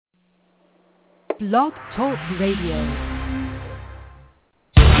Blog Talk Radio.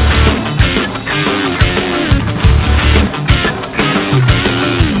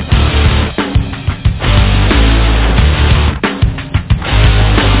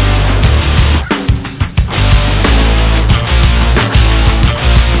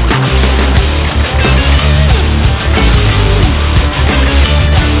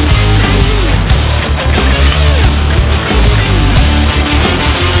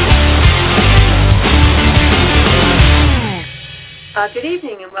 Good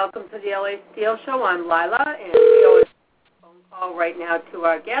evening and welcome to the L.A.Steel show. I'm Lila, and we always have a phone call right now to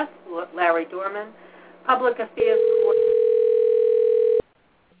our guest, Larry Dorman, Public Affairs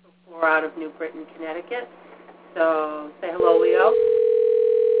Coordinator out of New Britain, Connecticut. So say hello, Leo.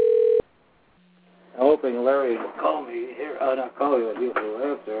 I'm hoping Larry will call me here. Not call you, he'll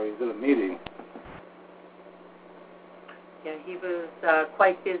answer. He's in a meeting. Yeah, he was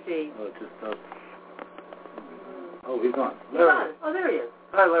quite busy. Oh, Oh, he's on. Larry. He's on. Oh, there he is.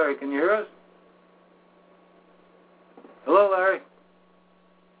 Hi, Larry. Can you hear us? Hello, Larry.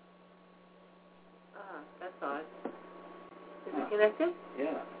 That's odd. Is it connected?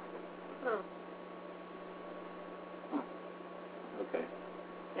 Yeah. Oh. Okay.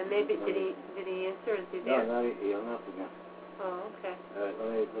 And maybe did he answer? Is he there? No, he hung up again. Oh, okay. All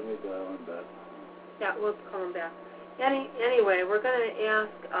right, let me dial him back. Yeah, we'll call him back. Anyway, we're going to ask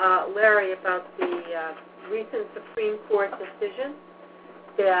Larry about the recent Supreme Court decision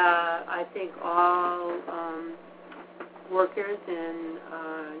that I think all workers and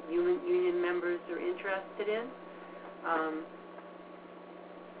union members are interested in.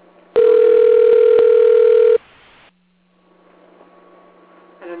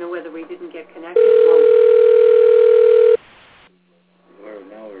 I don't know whether we didn't get connected.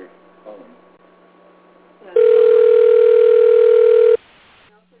 Now we're calling. Yeah,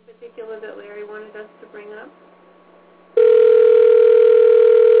 in particular that Larry wanted us to bring up?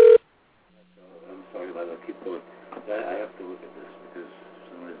 I'm sorry, Lila. Keep going. I have to look at this because for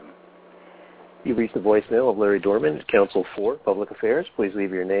some reason. You've reached the voicemail of Larry Dorman, Counsel for Public Affairs. Please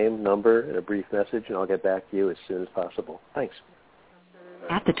leave your name, number, and a brief message, and I'll get back to you as soon as possible. Thanks.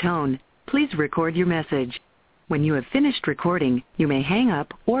 At the tone, please record your message. When you have finished recording, you may hang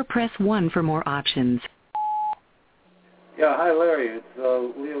up or press 1 for more options. Yeah, hi, Larry. It's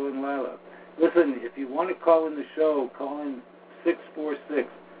Leo and Lila. Listen, if you want to call in the show, call in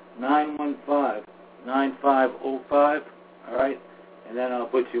 646-915-9505, all right? And then I'll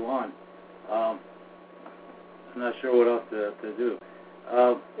put you on. I'm not sure what else to do.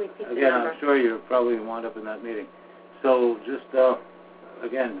 Again, I'm sure you'll probably wind up in that meeting. So just,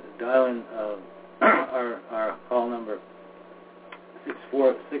 again, dial in our call number,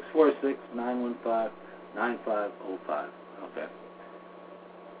 646-915-9505. Okay.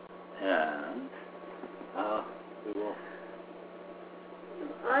 And we will.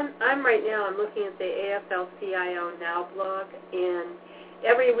 I'm right now. I'm looking at the AFLCIO Now blog, and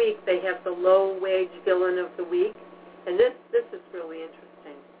every week they have the low wage villain of the week, and this is really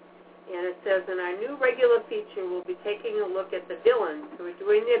interesting. And it says, in our new regular feature, we'll be taking a look at the villains who are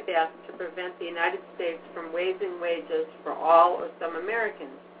doing their best to prevent the United States from raising wages for all or some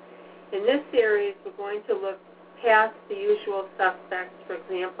Americans. In this series, we're going to look past the usual suspects. For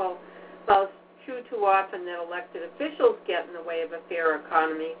example, while it's too often that elected officials get in the way of a fair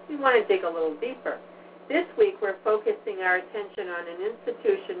economy, we want to dig a little deeper. This week, we're focusing our attention on an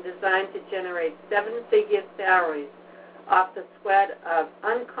institution designed to generate seven-figure salaries off the sweat of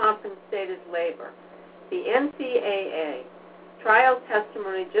uncompensated labor, the NCAA. Trial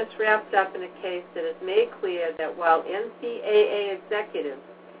testimony just wrapped up in a case that has made clear that while NCAA executives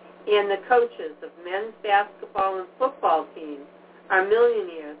and the coaches of men's basketball and football teams are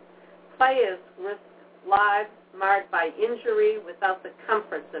millionaires, players risk lives marred by injury without the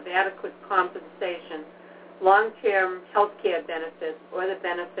comforts of adequate compensation, long-term health care benefits, or the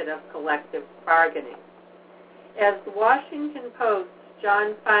benefit of collective bargaining. As the Washington Post's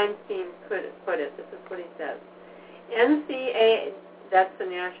John Feinstein put it, this is what he says. NCAA, that's the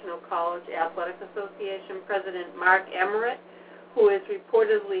National College Athletic Association President Mark Emmert, who is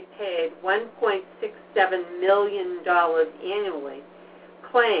reportedly paid $1.67 million annually,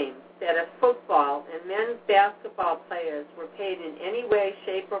 claims that if football and men's basketball players were paid in any way,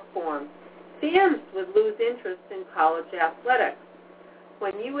 shape, or form, fans would lose interest in college athletics.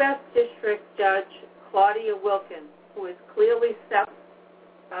 When U.S. District Judge Claudia Wilkin, who is clearly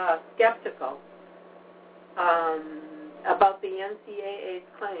skeptical about the NCAA's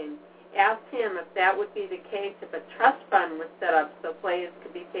claims, asked him if that would be the case if a trust fund was set up so players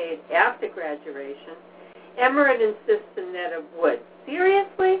could be paid after graduation, Emmert insisted that it would.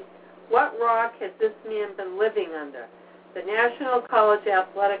 Seriously? What raw rock has this man been living under? The National College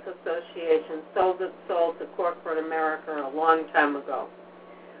Athletic Association sold its soul to corporate America a long time ago.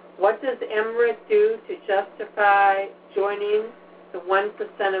 What does Emirates do to justify joining the 1%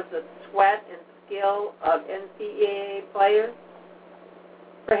 of the sweat and skill of NCAA players?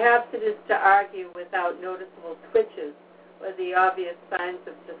 Perhaps it is to argue without noticeable twitches or the obvious signs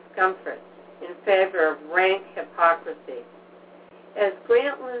of discomfort in favor of rank hypocrisy. As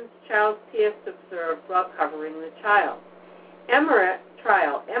Grantland's Charles Pierce observed while covering the trial, Emirates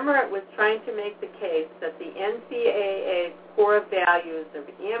was trying to make the case that the NCAA's core values of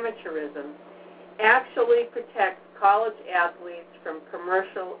amateurism actually protects college athletes from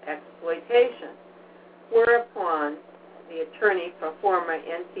commercial exploitation, whereupon the attorney for former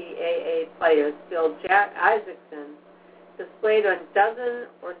NCAA players, Bill Isaacson, displayed on dozen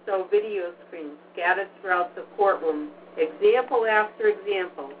or so video screens scattered throughout the courtroom example after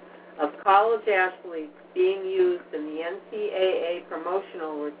example of college athletes being used in the NCAA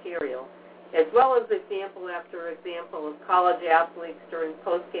promotional material, as well as example after example of college athletes during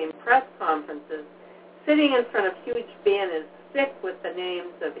post-game press conferences sitting in front of huge banners thick with the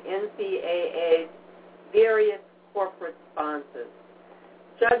names of NCAA's various corporate sponsors.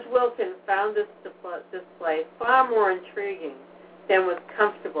 Judge Wilkins found this display far more intriguing than was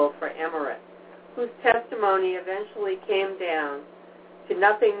comfortable for Emirates, whose testimony eventually came down to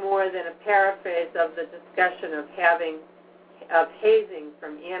nothing more than a paraphrase of the discussion of hazing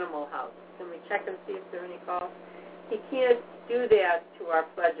from Animal House. Can we check and see if there are any calls? He can't do that to our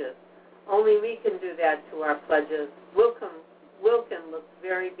pledges. Only we can do that to our pledges. Wilkin looks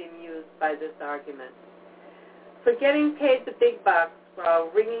very bemused by this argument. For getting paid the big bucks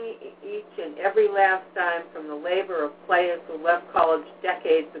while wringing each and every last dime from the labor of players who left college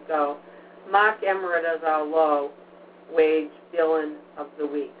decades ago, mock Emirates as our low-wage villain of the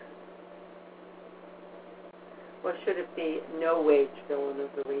week. Or should it be no-wage villain of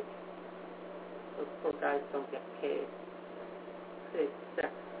the week? Those poor guys don't get paid. Say 6.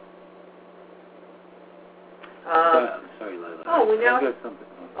 Sorry, Lila. Oh, we now... I've got something.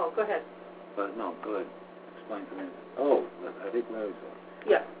 Oh, go ahead. But no, go ahead. Explain to me. Oh, I think Larry's on.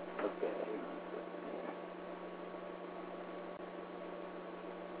 Yeah. Okay.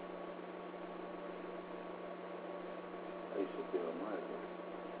 I should be on my way.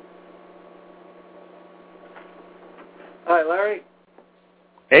 Hi, Larry.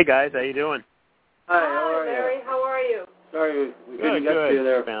 Hey guys, how you doing? Hi, how are Larry. you? How are you? Sorry, we couldn't get to you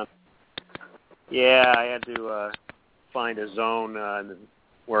there. Yeah, I had to find a zone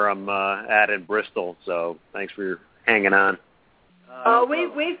where I'm at in Bristol, so thanks for hanging on.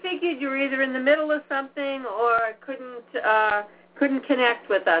 We figured you were either in the middle of something or couldn't connect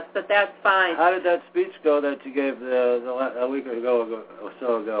with us, but that's fine. How did that speech go that you gave a week ago or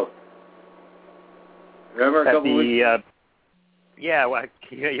so ago? Remember a couple weeks? Yeah, well,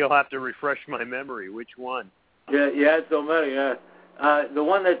 you'll have to refresh my memory. Which one? Yeah, you had so many. Yeah, the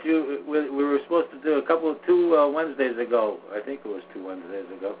one that we were supposed to do two Wednesdays ago. I think it was 2 Wednesdays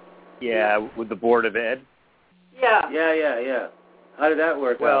ago. Yeah, with the Board of Ed. Yeah. Yeah. How did that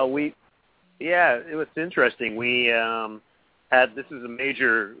work out? Well, it was interesting. We had, this is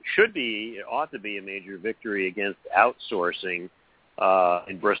it ought to be a major victory against outsourcing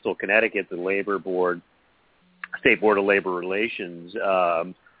in Bristol, Connecticut. The State Board of Labor Relations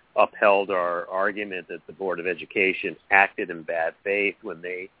upheld our argument that the Board of Education acted in bad faith when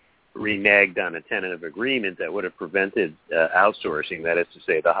they reneged on a tentative agreement that would have prevented outsourcing, that is to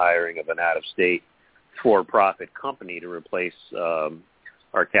say the hiring of an out-of-state for-profit company to replace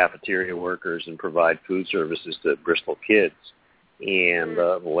our cafeteria workers and provide food services to Bristol kids. And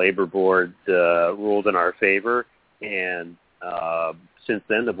the Labor Board ruled in our favor, and since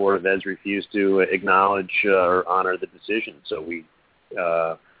then the Board of Ed's refused to acknowledge or honor the decision. So we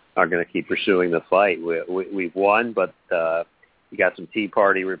are going to keep pursuing the fight. We've won, but we got some Tea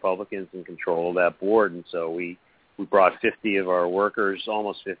Party Republicans in control of that board, and so we brought 50 of our workers,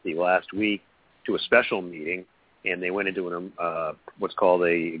 almost 50 last week, to a special meeting, and they went into what's called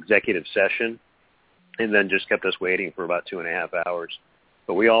a executive session, and then just kept us waiting for about 2.5 hours.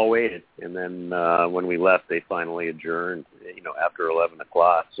 But we all waited, and then when we left, they finally adjourned, after 11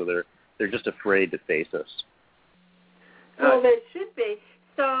 o'clock. So they're just afraid to face us. Well, they should be.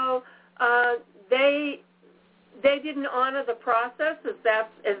 So they didn't honor the process. Is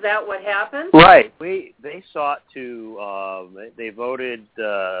that what happened? Right. They sought to. They voted.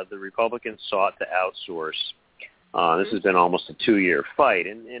 The Republicans sought to outsource. This has been almost a 2-year fight,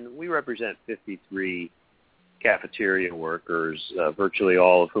 and we represent 53 cafeteria workers, virtually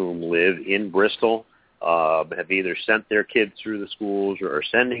all of whom live in Bristol. have either sent their kids through the schools or are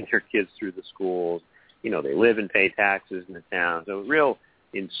sending their kids through the schools. You know, they live and pay taxes in the town. So real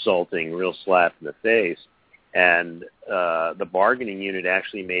insulting, real slap in the face. And the bargaining unit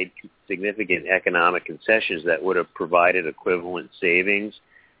actually made significant economic concessions that would have provided equivalent savings.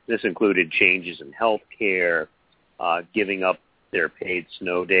 This included changes in health care, giving up their paid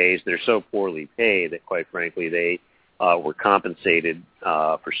snow days. They're so poorly paid that, quite frankly, they were compensated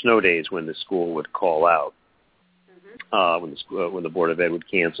for snow days when the school would call out, when the Board of Ed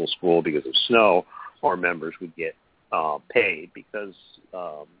would cancel school because of snow, or members would get paid because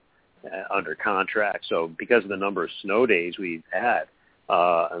under contract. So because of the number of snow days we've had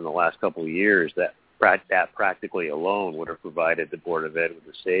in the last couple of years, that practically alone would have provided the Board of Ed with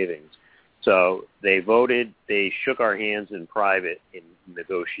the savings. So they voted, they shook our hands in private in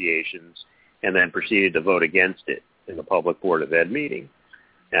negotiations, and then proceeded to vote against it in the public Board of Ed meeting.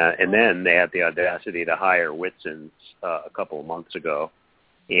 And then they had the audacity to hire Whitson's a couple of months ago,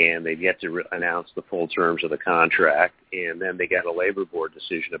 and they've yet to announce the full terms of the contract. And then they got a labor board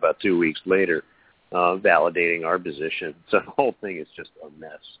decision about 2 weeks later validating our position. So the whole thing is just a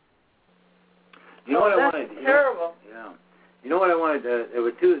mess. You know what that's I wanted? Terrible. Yeah. You know what I wanted? There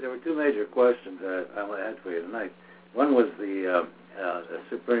were two major questions that I had for you tonight. One was the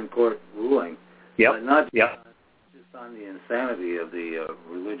Supreme Court ruling. Yep. Not just on the insanity of the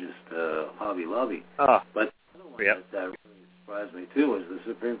religious Hobby Lobby, but the other one that really surprised me too was the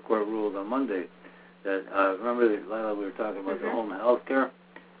Supreme Court ruled on Monday that remember, Lila, we were talking about the home health care,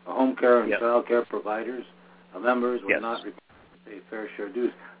 home care and child care providers, members were not required to pay fair share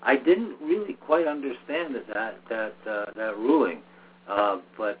dues. I didn't really quite understand that ruling,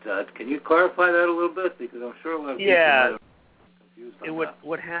 but can you clarify that a little bit, because I'm sure a lot of people might have been confused on that.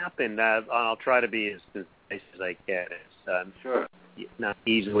 What happened? I'll try to be as concise as I can. It's not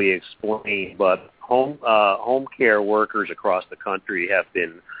easily explained, but home care workers across the country have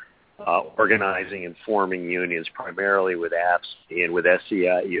been organizing and forming unions, primarily with AFSCME and with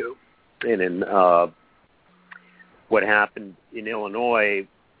SEIU. And in what happened in Illinois,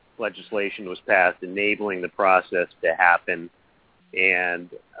 legislation was passed enabling the process to happen, and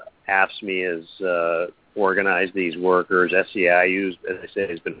AFSCME has organized these workers. SEIU, as I said,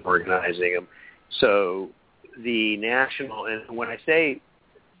 has been organizing them. So the national, and when I say,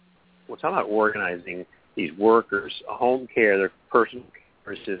 we're talking about organizing these workers, home care, they're personal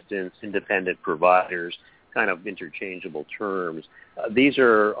care assistants, independent providers, kind of interchangeable terms. These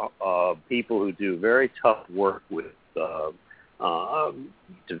are people who do very tough work with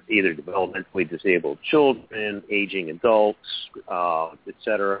either developmentally disabled children, aging adults,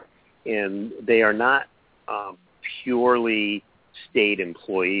 etc. And they are not purely state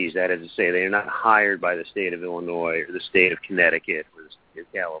employees. That is to say, they are not hired by the state of Illinois or the state of Connecticut or the state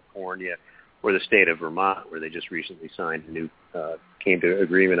of California or the state of Vermont, where they just recently signed came to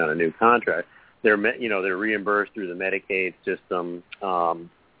agreement on a new contract. They're reimbursed through the Medicaid system. So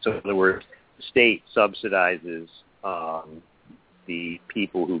in other words, the state subsidizes the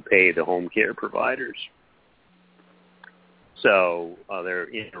people who pay the home care providers. So they're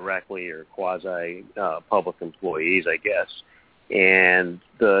indirectly or quasi public employees, I guess. And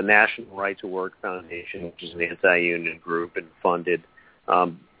the National Right to Work Foundation, which is an anti-union group and funded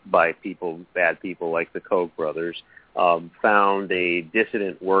by bad people like the Koch brothers, found a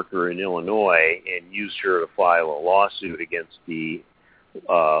dissident worker in Illinois and used her to file a lawsuit against the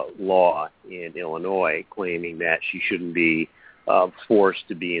law in Illinois, claiming that she shouldn't be forced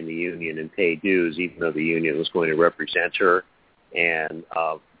to be in the union and pay dues, even though the union was going to represent her and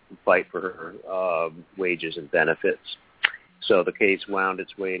fight for her wages and benefits. So the case wound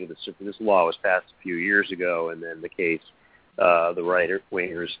its way to this law was passed a few years ago, and then the case, the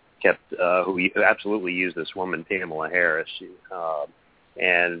right-wingers who absolutely used this woman, Pamela Harris,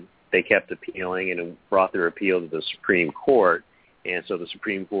 and they kept appealing and brought their appeal to the Supreme Court. And so the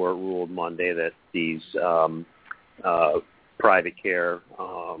Supreme Court ruled Monday that these private care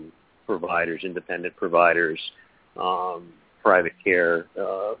providers, independent providers, private care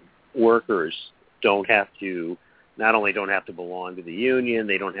workers not only don't have to belong to the union,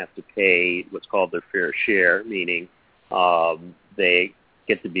 they don't have to pay what's called their fair share, meaning they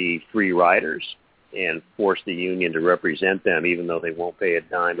get to be free riders and force the union to represent them, even though they won't pay a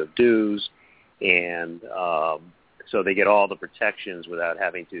dime of dues. And so they get all the protections without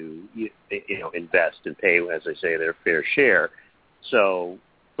having to, invest and pay, as I say, their fair share. So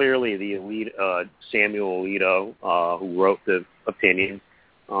clearly, the Samuel Alito, who wrote the opinion,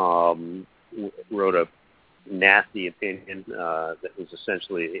 wrote a nasty opinion that was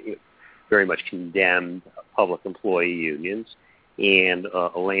essentially very much condemned public employee unions. And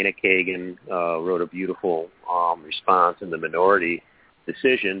Elena Kagan wrote a beautiful response in the minority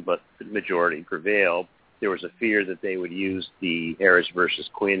decision, but the majority prevailed. There was a fear that they would use the Harris versus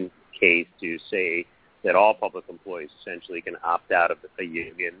Quinn case to say that all public employees essentially can opt out of a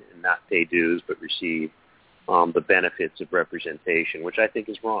union and not pay dues but receive the benefits of representation, which I think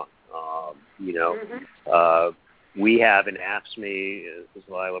is wrong. We have an AFSCME, as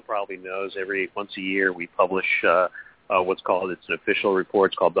Lila probably knows, once a year we publish what's called, it's an official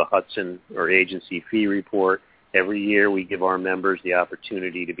report, it's called the Hudson or Agency Fee Report. Every year we give our members the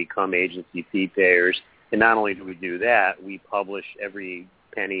opportunity to become agency fee payers. And not only do we do that, we publish every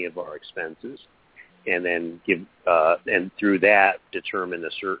penny of our expenses and then and through that determine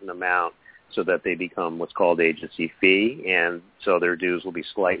a certain amount so that they become what's called agency fee. And so their dues will be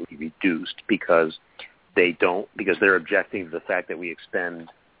slightly reduced because they're objecting to the fact that we expend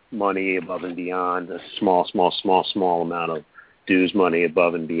money above and beyond a small amount of dues money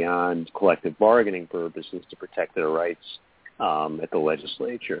above and beyond collective bargaining purposes to protect their rights at the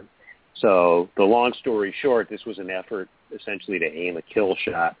legislature. So the long story short, this was an effort essentially to aim a kill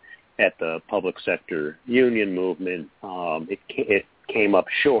shot at the public sector union movement. It came up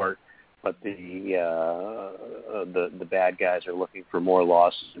short, but the bad guys are looking for more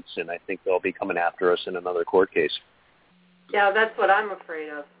lawsuits, and I think they'll be coming after us in another court case. Yeah, that's what I'm afraid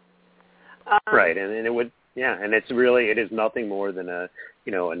of. Right, and it is nothing more than a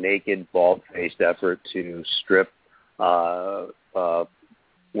naked, bald-faced effort to strip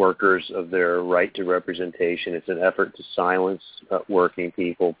workers of their right to representation. It's an effort to silence working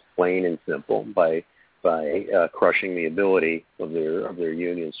people, plain and simple, by crushing the ability of their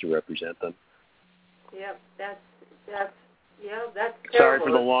unions to represent them. Yep, that's terrible. Sorry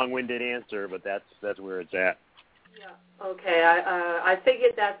for the long-winded answer, but that's where it's at. Yeah. Okay. I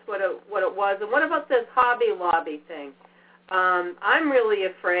figured that's what it was. And what about this Hobby Lobby thing? I'm really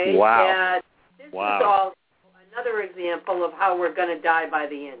afraid that this is all another example of how we're going to die by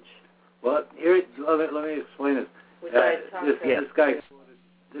the inch. Well, here, let me explain it.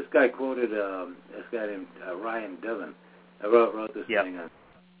 This guy quoted this guy named Ryan Devon. I wrote this thing on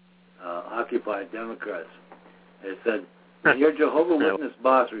Occupied Democrats. It said, when your Jehovah's Witness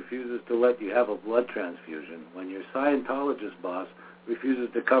boss refuses to let you have a blood transfusion, when your Scientologist boss refuses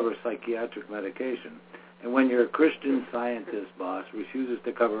to cover psychiatric medication, and when your Christian Scientist boss refuses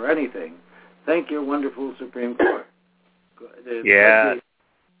to cover anything, thank your wonderful Supreme Court. The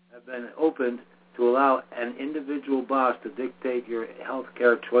have been opened to allow an individual boss to dictate your health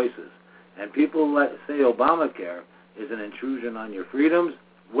care choices. And people say Obamacare is an intrusion on your freedoms.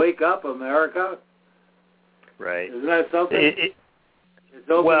 Wake up, America. Right. Isn't that something?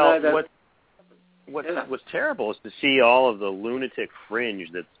 What's terrible is to see all of the lunatic fringe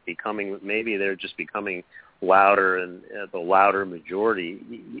that's becoming, maybe they're just becoming louder, and the louder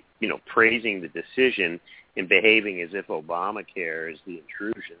majority, praising the decision and behaving as if Obamacare is the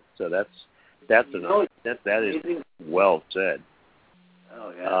intrusion. So that is well said.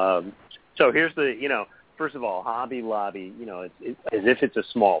 Oh yeah. So here's first of all, Hobby Lobby, it's as if it's a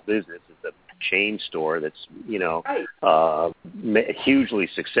small business. It's a chain store that's hugely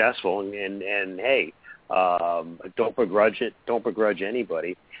successful, and hey, don't begrudge it. Don't begrudge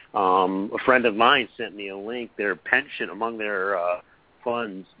anybody. A friend of mine sent me a link. Their pension, among their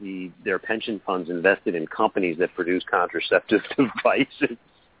funds, their pension funds invested in companies that produce contraceptive devices.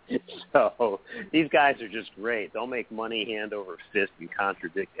 So these guys are just great. They'll make money hand over fist and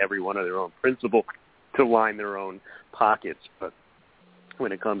contradict every one of their own principles to line their own pockets. But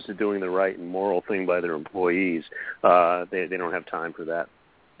when it comes to doing the right and moral thing by their employees, they don't have time for that.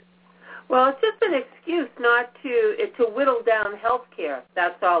 Well, it's just an excuse not to whittle down health care.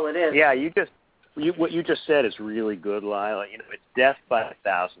 That's all it is. Yeah, what you just said is really good, Lila. It's death by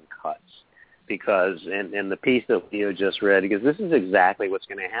 1,000 cuts. Because, and the piece that Leo just read, because this is exactly what's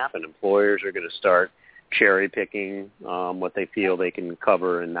going to happen. Employers are going to start cherry-picking what they feel they can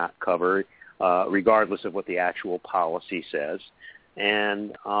cover and not cover, regardless of what the actual policy says.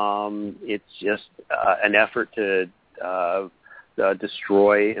 And it's just an effort to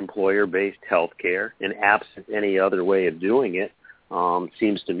destroy employer-based health care, and absent any other way of doing it,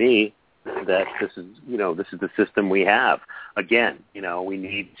 seems to me that this is the system we have. Again, we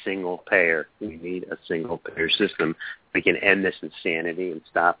need single payer. We need a single payer system. We can end this insanity and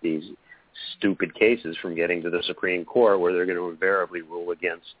stop these stupid cases from getting to the Supreme Court, where they're going to invariably rule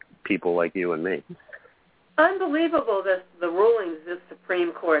against people like you and me. Unbelievable, the rulings this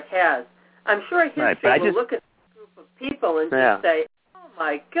Supreme Court has. I'm sure history will look at this group of people and just say, oh,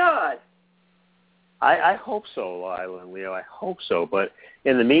 my God. I hope so, Lila and Leo. I hope so. But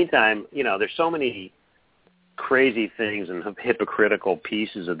in the meantime, there's so many crazy things and hypocritical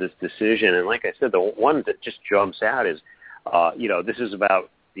pieces of this decision. And like I said, the one that just jumps out is, this is about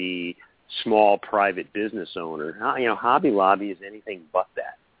the small private business owner. Hobby Lobby is anything but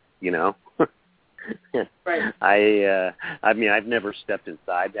that, Right. I've never stepped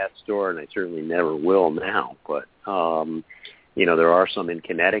inside that store, and I certainly never will now. But there are some in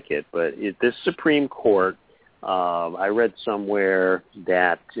Connecticut. But this Supreme Court, I read somewhere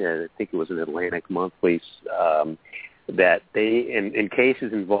that I think it was an Atlantic Monthly, that they, in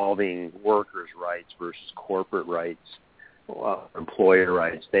cases involving workers' rights versus corporate rights, employer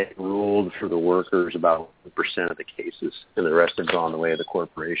rights, they ruled for the workers about 1% of the cases, and the rest have gone the way of the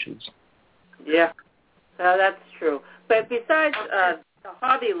corporations. Yeah, that's true. But besides the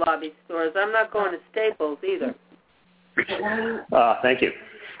Hobby Lobby stores, I'm not going to Staples either. Thank you.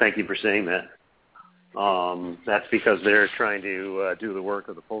 Thank you for saying that. That's because they're trying to do the work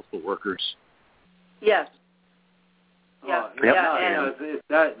of the postal workers. Yes. Yeah. Is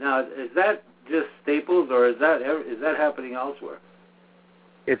that just Staples, or is that happening elsewhere?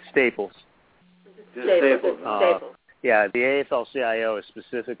 It's Staples. Just Staples. Staples. Yeah, the AFLCIO has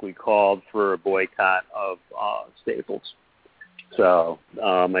specifically called for a boycott of Staples. So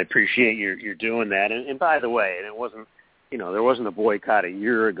I appreciate you're doing that. And by the way, and it wasn't, there wasn't a boycott a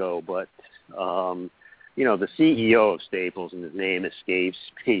year ago, but the CEO of Staples, and his name escapes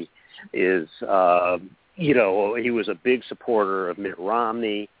me, is he was a big supporter of Mitt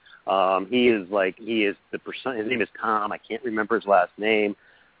Romney. He is the person. His name is Tom. I can't remember his last name.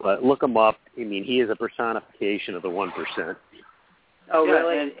 But look him up. I mean, he is a personification of the 1%. Oh, yeah,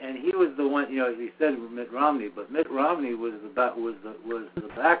 really? And he was the one. He said Mitt Romney, but Mitt Romney was the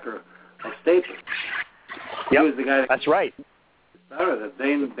backer of Staples. He was the guy. That's right. That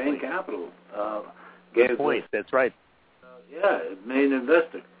Bain Capital gave. Good point. That's right. Main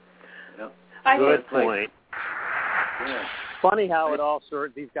investor. Good point. Yeah. Funny how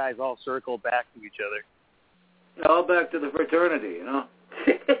these guys all circle back to each other. All back to the fraternity,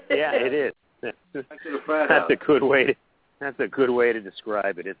 Yeah, it is. Back to the frat house. That's a good way to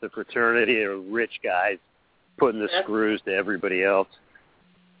describe it. It's a fraternity of rich guys putting the screws to everybody else.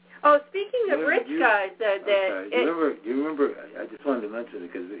 Oh, speaking of rich guys, do you remember? I just wanted to mention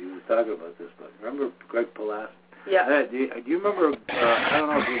it because he was talking about this. But remember Greg Palast? Yeah. Do you remember? I don't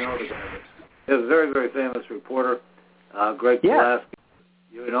know if you know the guy. He was a very, very famous reporter, Greg Palast.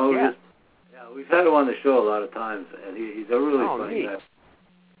 You know who he is? Yeah, we've had him on the show a lot of times, and he's a really funny guy.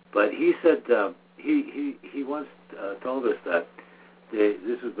 But he said he once told us that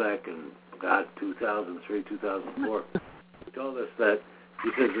this was back in 2003, 2004. He told us that he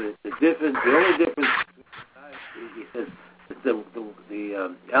says the only difference he says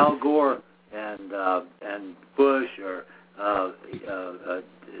the Al Gore and Bush or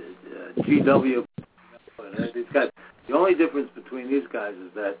G.W. These guys. The only difference between these guys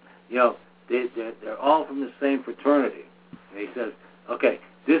is that they're all from the same fraternity. And he says, okay,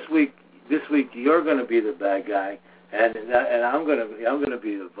 this week you're going to be the bad guy, and I'm going to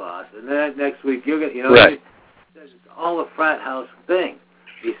be the boss, and then next week you're going to, right. It's all a frat house thing.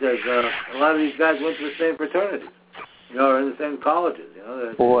 He says a lot of these guys went to the same fraternities, or in the same colleges.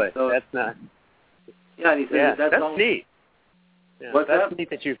 Boy, so, that's not. Yeah, and he says that's neat. Yeah, What's that's neat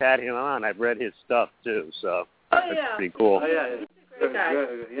that you've had him on. I've read his stuff too, so that's pretty cool. Oh yeah, he's a great guy.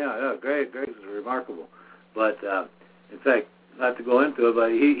 Greg is remarkable. But in fact, not to go into it,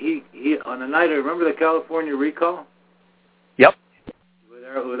 but he on the night. Remember the California recall? Yep.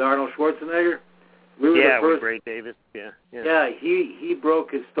 With Arnold Schwarzenegger. We were the first, with Ray Davis. Yeah. He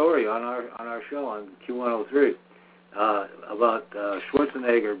broke his story on our show on Q103 about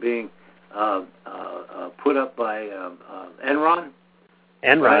Schwarzenegger being put up by Enron.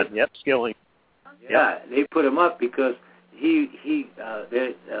 Right? Yep, Skilling. Yeah, they put him up because the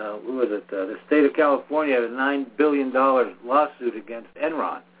state of California had a $9 billion lawsuit against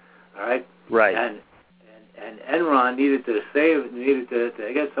Enron. All right. Right. And Enron needed to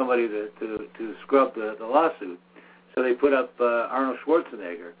get somebody to scrub the lawsuit, so they put up Arnold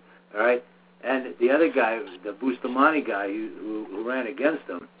Schwarzenegger. All right. And the other guy, the Bustamante guy who ran against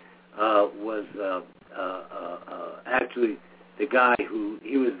him, was actually the guy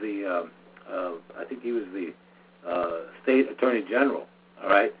he was the I think he was the state attorney general. All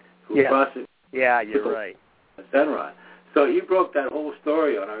right. Who prosecuted? Yeah, you're right. Enron. So he broke that whole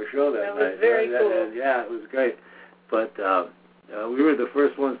story on our show that night. That was very cool. Yeah, it was great. But we were the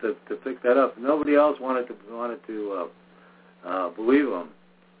first ones to pick that up. Nobody else wanted to believe him,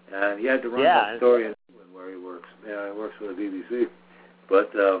 and he had to run that story in England where he works. Yeah, he works for the BBC.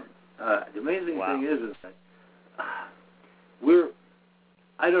 But the amazing thing is that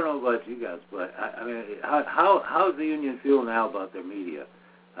I don't know about you guys, but I mean, how's the union feel now about their media?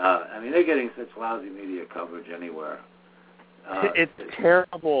 I mean, they're getting such lousy media coverage anywhere. It's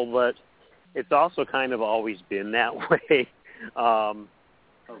terrible, but it's also kind of always been that way.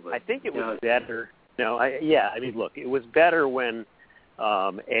 I think it was better. I mean, look, it was better when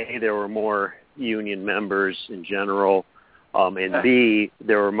there were more union members in general, and B,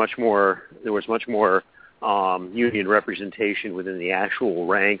 there was much more union representation within the actual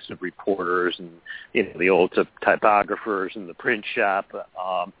ranks of reporters and the old typographers and the print shop.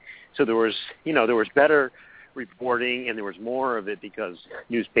 So there was better reporting, and there was more of it because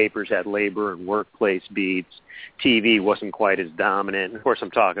newspapers had labor and workplace beats. TV wasn't quite as dominant. Of course, I'm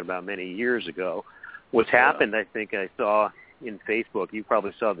talking about many years ago. What's happened, I think I saw in Facebook, you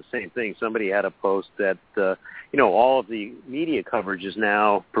probably saw the same thing. Somebody had a post that, all of the media coverage is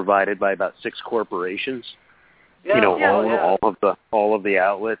now provided by about 6 corporations. All of the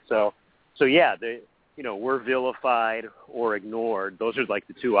outlets. So we're vilified or ignored. Those are like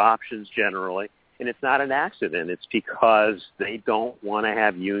the 2 options generally. And it's not an accident. It's because they don't want to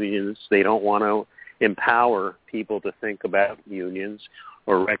have unions. They don't want to empower people to think about unions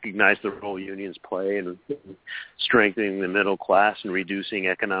or recognize the role unions play in strengthening the middle class and reducing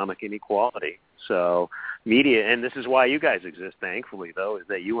economic inequality. So media, and this is why you guys exist, thankfully, though, is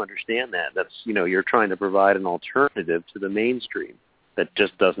that you understand that. That's, you're trying to provide an alternative to the mainstream that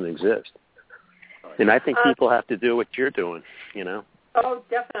just doesn't exist. And I think people have to do what you're doing, Oh,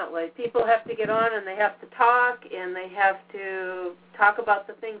 definitely. People have to get on and they have to talk, and they have to talk about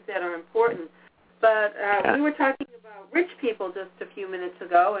the things that are important. But we were talking about rich people just a few minutes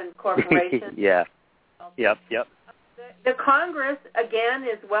ago and corporations. Yeah. Yep. The Congress, again,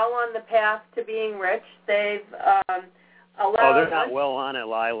 is well on the path to being rich. They've allowed... Oh, they're not well on it,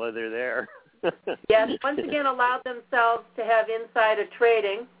 Lila. They're there. Yes, once again allowed themselves to have insider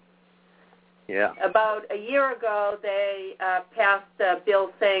trading. Yeah. About a year ago, they passed a bill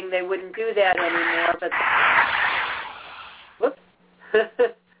saying they wouldn't do that anymore. But whoops,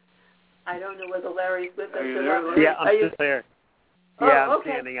 I don't know whether Larry's with us or not. Yeah, I'm still there. Yeah, I'm okay.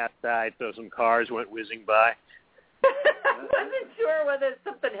 standing outside, so some cars went whizzing by. I wasn't sure whether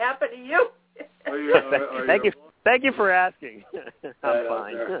something happened to you. Thank you for asking. I'm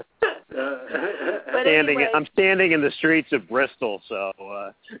fine. But anyway. I'm standing in the streets of Bristol, so.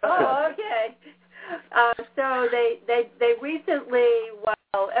 Okay. So they recently,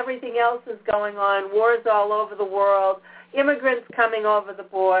 while everything else is going on, wars all over the world, immigrants coming over the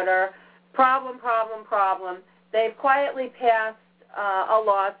border, problem. They've quietly passed a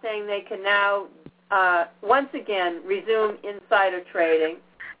law saying they can now once again resume insider trading.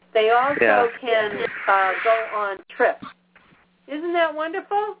 They also can go on trips. Isn't that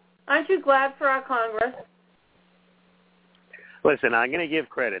wonderful? Aren't you glad for our Congress? Listen, I'm going to give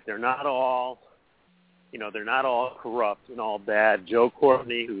credit. They're not all corrupt and all bad. Joe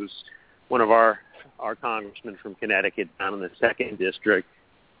Courtney, who's one of our congressmen from Connecticut down in the 2nd District,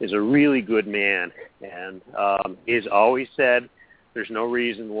 is a really good man. And he's always said there's no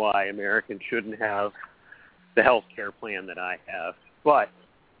reason why Americans shouldn't have the health care plan that I have. But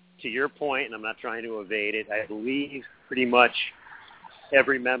to your point, and I'm not trying to evade it, I believe pretty much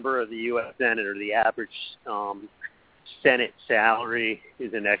every member of the U.S. Senate, or the average Senate salary,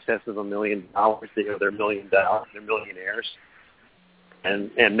 is in excess of $1 million. They're millionaires.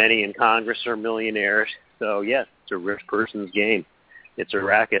 And many in Congress are millionaires. So, yes, it's a rich person's game. It's a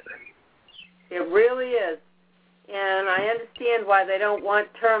racket. It really is. And I understand why they don't want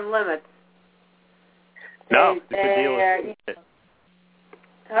term limits. No, it's a deal with it.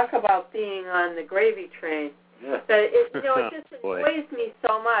 Talk about being on the gravy train. Yeah. But it just annoys me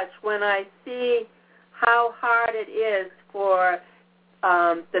so much when I see how hard it is for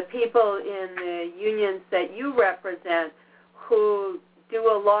the people in the unions that you represent, who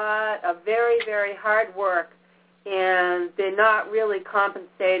do a lot of very, very hard work, and they're not really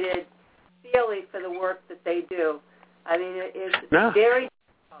compensated fairly for the work that they do. I mean, it's very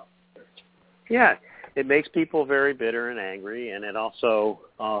difficult. Yeah, it makes people very bitter and angry, and it also,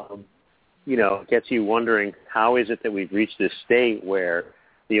 gets you wondering, how is it that we've reached this state where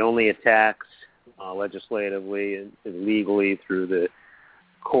the only attacks legislatively and legally through the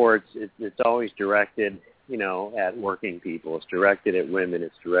courts, it's always directed, at working people. It's directed at women.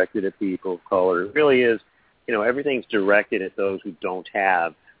 It's directed at people of color. It really is, everything's directed at those who don't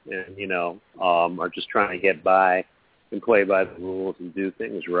have and, are just trying to get by and play by the rules and do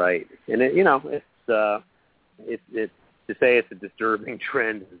things right. And, it's to say it's a disturbing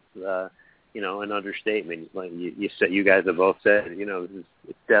trend is, an understatement. Like you guys have both said,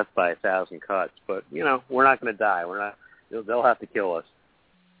 it's death by 1,000 cuts. But, we're not going to die. They'll have to kill us.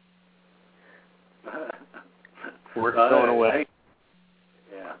 We're going away.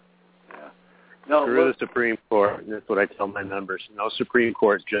 Yeah. No, screw the Supreme Court. That's what I tell my members. No Supreme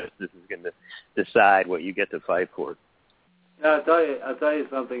Court justice is going to decide what you get to fight for. Now, I'll tell you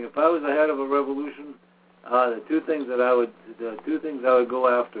something. If I was the head of a revolution, the two things I would go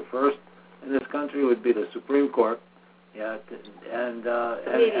after first in this country would be the Supreme Court, and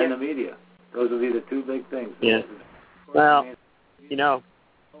the media. Those would be the two big things. Yeah. Well,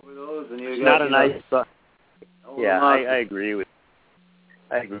 over those, and it's not a nice. I agree with.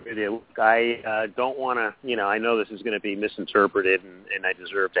 I agree with you. I don't want to. I know this is going to be misinterpreted, and I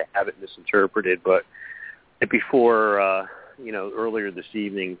deserve to have it misinterpreted. But before, earlier this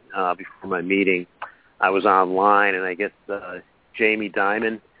evening, before my meeting, I was online, and I guess Jamie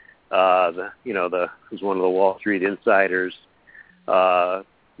Dimon, who's one of the Wall Street insiders,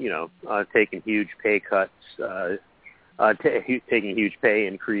 taking huge pay cuts, taking huge pay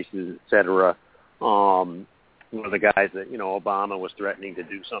increases, etc. One of the guys that Obama was threatening to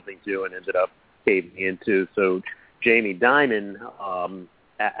do something to and ended up caving into. So Jamie Dimon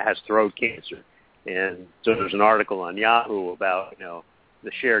has throat cancer, and so there's an article on Yahoo about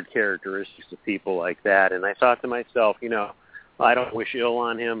the shared characteristics of people like that. And I thought to myself, I don't wish ill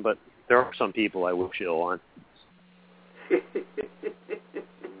on him, but there are some people I wish ill on.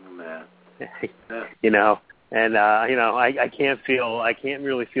 Man. And I can't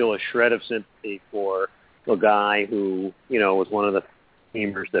really feel a shred of sympathy for a guy who was one of the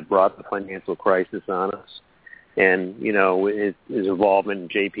gamers that brought the financial crisis on us, and his involvement in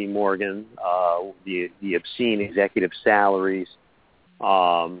J.P. Morgan, the obscene executive salaries,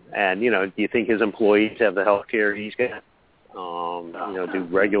 and do you think his employees have the health care he's got? Do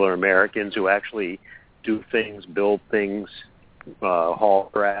regular Americans who actually do things, build things,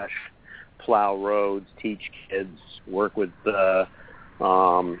 haul trash, plow roads, teach kids, work with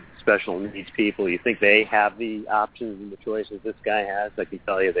special needs people, you think they have the options and the choices this guy has? I can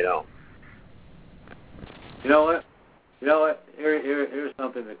tell you they don't. You know what? Here's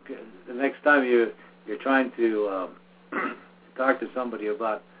something that the next time you're trying to talk to somebody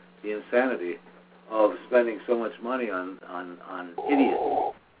about the insanity of spending so much money on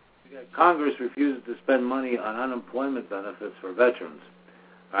idiots. Congress refuses to spend money on unemployment benefits for veterans.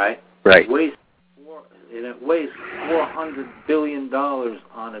 All right? Right. It wastes $400 billion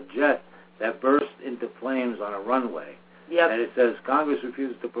on a jet that burst into flames on a runway. Yep. And it says Congress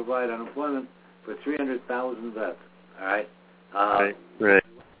refuses to provide unemployment for 300,000 vets. All right. Right.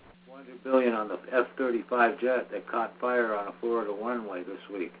 $400 billion on the F-35 jet that caught fire on a Florida runway this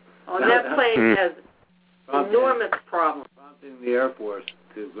week. Oh, that plane has enormous problems. Prompting the Air Force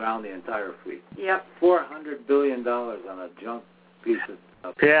to ground the entire fleet. Yep. $400 billion on a junk piece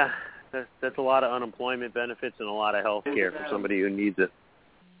of... Yeah. That's a lot of unemployment benefits and a lot of health care for somebody who needs it.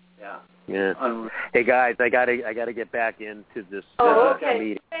 Yeah. Hey guys, I gotta get back into this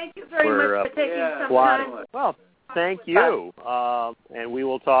meeting. Thank you very much for taking some time. Well, thank you. And we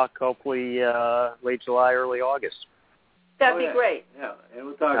will talk hopefully late July, early August. That'd be great. Yeah, and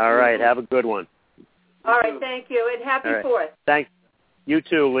we'll talk. All right, have a good one. All right, thank you, and happy 4th. Thanks. You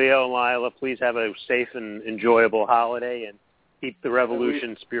too, Leo and Lila. Please have a safe and enjoyable holiday, and keep the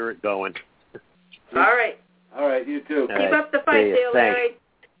revolution spirit going. All right. All right, you too. Keep up the fight there, Larry.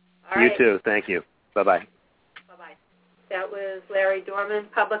 All right. You too. Thank you. Bye-bye. Bye-bye. That was Larry Dorman,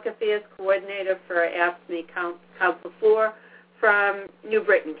 Public Affairs Coordinator for AFSCME Council 4 from New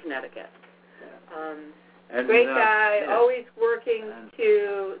Britain, Connecticut. Great guy, always working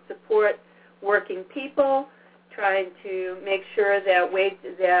to support working people, trying to make sure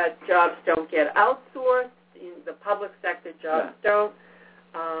that jobs don't get outsourced. The public sector jobs don't.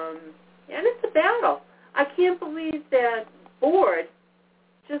 And it's a battle. I can't believe that board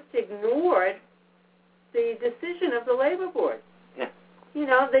just ignored the decision of the labor board. Yeah.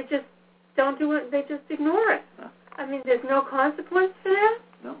 They just don't do it. They just ignore it. No. I mean, there's no consequence for that?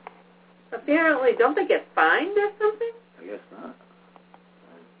 No. Apparently, don't they get fined or something? I guess not.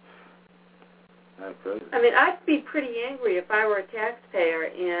 Not crazy. I mean, I'd be pretty angry if I were a taxpayer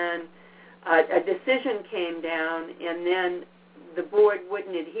and a decision came down and then the board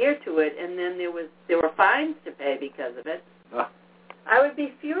wouldn't adhere to it, and then there were fines to pay because of it. I would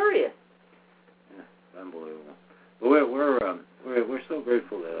be furious. Yeah, unbelievable. But we're so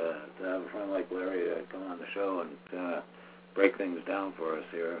grateful to have a friend like Larry come on the show and break things down for us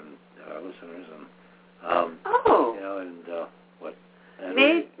here and our listeners. And what? And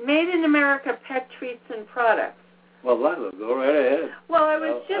Made in America pet treats and products. Well, Lila, go right ahead. Well, I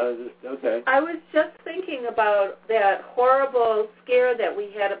was just thinking about that horrible scare that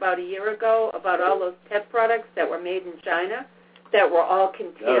we had about a year ago about all those pet products that were made in China. that were all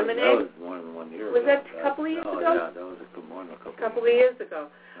contaminated. That was more than 1 year ago. Was that a couple of years ago? Yeah, that was more than a couple of years ago.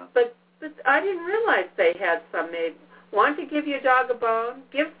 Yeah. But I didn't realize they had some made. Want to give your dog a bone?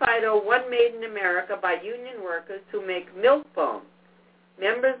 Give Fido one made in America by union workers who make milk bone.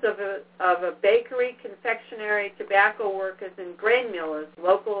 Members of a bakery, confectionery, tobacco workers, and grain millers,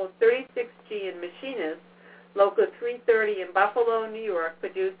 Local 36G and machinists, Local 330 in Buffalo, New York,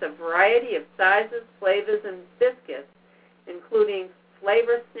 produce a variety of sizes, flavors, and biscuits, including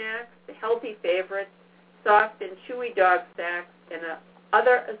flavor snacks, healthy favorites, soft and chewy dog snacks, and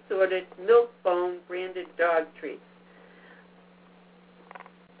other assorted milk bone branded dog treats.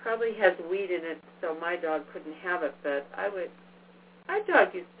 Probably has wheat in it, so my dog couldn't have it, but our dog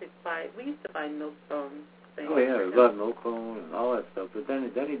we used to buy milk bone things. Oh yeah, we bought milk bone and all that stuff, but then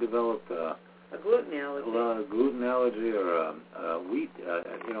he developed a gluten allergy. A gluten allergy or wheat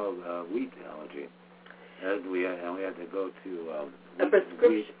allergy. And we had to go to a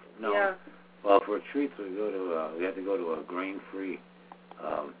prescription. No. Yeah. Well, for treats we had to go to a grain-free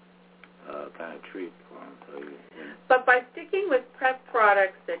kind of treat for him. But by sticking with pet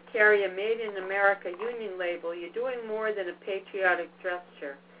products that carry a Made in America Union label, you're doing more than a patriotic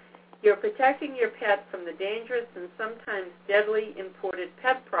gesture. You're protecting your pet from the dangerous and sometimes deadly imported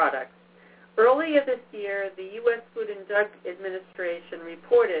pet products. Earlier this year, the U.S. Food and Drug Administration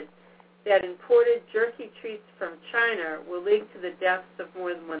reported that imported jerky treats from China were linked to the deaths of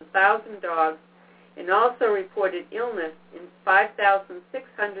more than 1,000 dogs and also reported illness in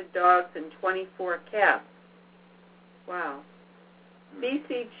 5,600 dogs and 24 cats. Wow.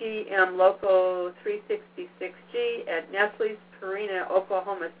 BCGM Local 366G at Nestle's Purina,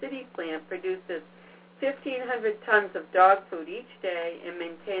 Oklahoma City plant produces 1,500 tons of dog food each day and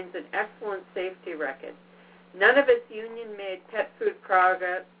maintains an excellent safety record. None of its union-made pet food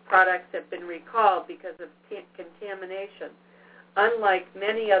products have been recalled because of contamination, unlike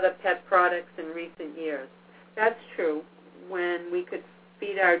many other pet products in recent years. That's true. When we could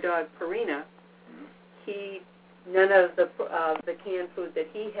feed our dog Purina, none of the canned food that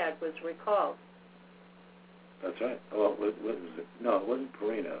he had was recalled. That's right. Well, what was it? No, it wasn't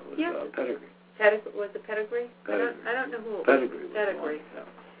Purina. It was Pedigree. Was it Pedigree? Pedigree. I don't know who it Pedigree was. Pedigree. Yeah.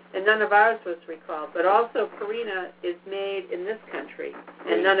 And none of ours was recalled. But also Purina is made in this country,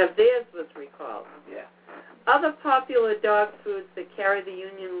 and none of theirs was recalled. Yeah. Other popular dog foods that carry the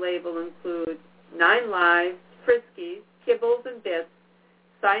Union label include 9 Lives, Friskies, Kibbles and Bits,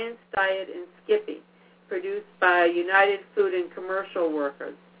 Science Diet, and Skippy, produced by United Food and Commercial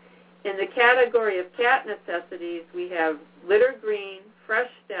Workers. In the category of cat necessities, we have Litter Green, Fresh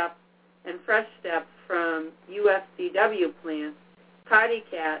Step, and Fresh Step from UFCW plants, Potty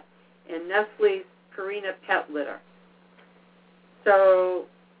Cat, and Nestle's Purina Pet Litter. So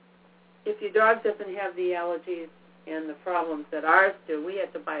if your dog doesn't have the allergies and the problems that ours do, we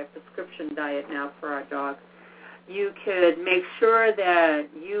have to buy a prescription diet now for our dogs. You could make sure that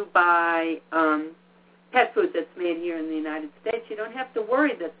you buy pet food that's made here in the United States. You don't have to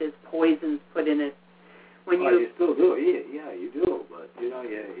worry that there's poisons put in it. You still do. Yeah, you do. But,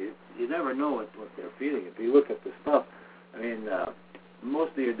 you never know what they're feeding. If you look at the stuff,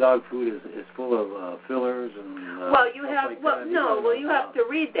 most of your dog food is full of fillers and you have to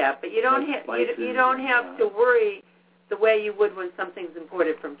read that, but you don't have to worry the way you would when something's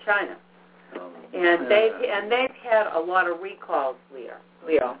imported from China. They've had a lot of recalls, Leo.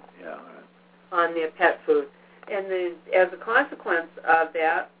 Yeah, right. On their pet food, and as a consequence of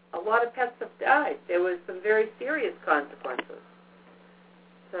that, a lot of pets have died. There was some very serious consequences.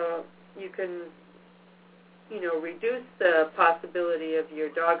 So you can reduce the possibility of your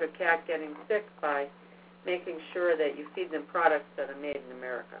dog or cat getting sick by making sure that you feed them products that are made in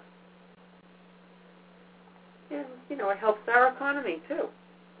America. And, it helps our economy, too.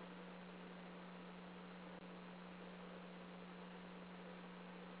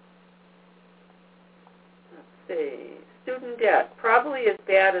 Let's see. Student debt, probably as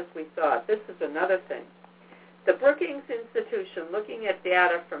bad as we thought. This is another thing. The Brookings Institution, looking at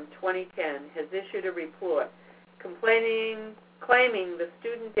data from 2010, has issued a report claiming the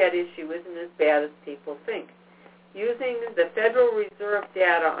student debt issue isn't as bad as people think. Using the Federal Reserve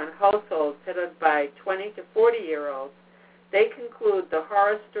data on households headed by 20 to 40-year-olds, they conclude the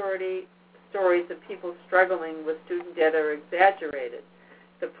horror stories of people struggling with student debt are exaggerated.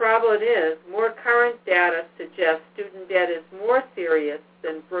 The problem is, more current data suggests student debt is more serious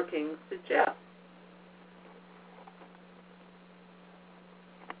than Brookings suggests.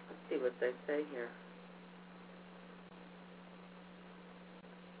 Let's see what they say here.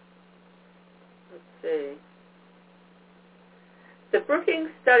 Let's see. The Brookings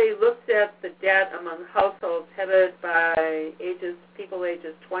study looks at the debt among households headed by people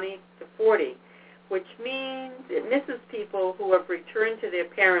ages 20 to 40, which means it misses people who have returned to their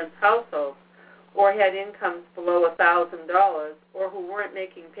parents' households or had incomes below $1,000 or who weren't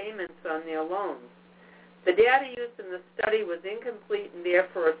making payments on their loans. The data used in the study was incomplete and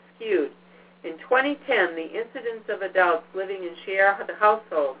therefore skewed. In 2010, the incidence of adults living in shared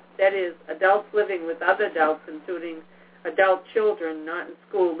households, that is, adults living with other adults, including adult children not in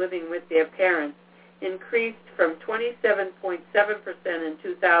school living with their parents, increased from 27.7% in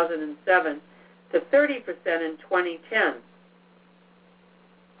 2007 to 30% in 2010.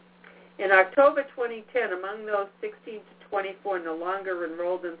 In October 2010, among those 16 to 24 no longer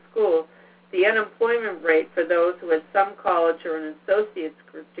enrolled in school, the unemployment rate for those who had some college or an associate's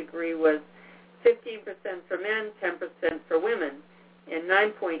degree was 15% for men, 10% for women, and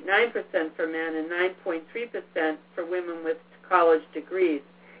 9.9% for men and 9.3% for women with college degrees.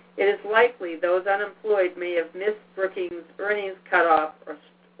 It is likely those unemployed may have missed Brookings' earnings cutoff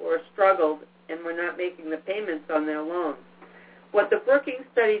or struggled and were not making the payments on their loans. What the Brookings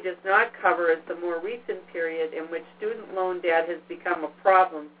study does not cover is the more recent period in which student loan debt has become a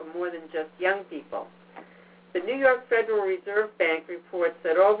problem for more than just young people. The New York Federal Reserve Bank reports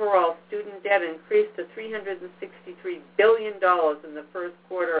that overall student debt increased to $363 billion in the first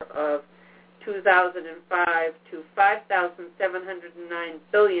quarter of 2005 to $5,709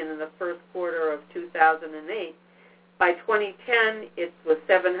 billion in the first quarter of 2008. By 2010, it was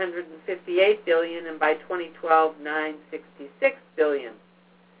 $758 billion, and by 2012, $966 billion.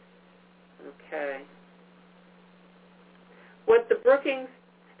 Okay. What the Brookings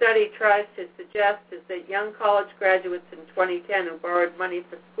study tries to suggest is that young college graduates in 2010 who borrowed money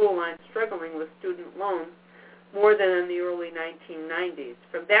for school aren't struggling with student loans more than in the early 1990s.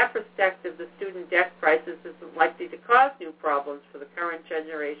 From that perspective, the student debt crisis isn't likely to cause new problems for the current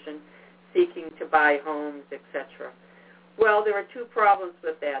generation seeking to buy homes, etc. Well, there are two problems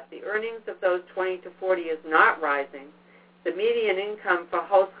with that. The earnings of those 20 to 40 is not rising. The median income for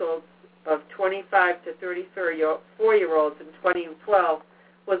households of 25 to 34-year-olds in 2012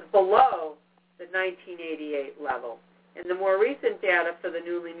 was below the 1988 level. And the more recent data for the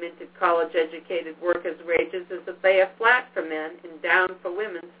newly minted college-educated workers' wages is that they are flat for men and down for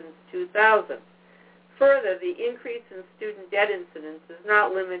women since 2000. Further, the increase in student debt incidence is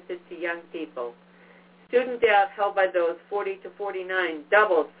not limited to young people. Student debt held by those 40 to 49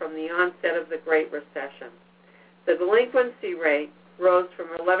 doubled from the onset of the Great Recession. The delinquency rate rose from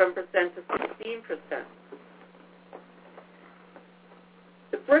 11% to 16%.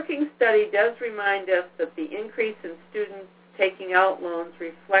 The Brookings study does remind us that the increase in students taking out loans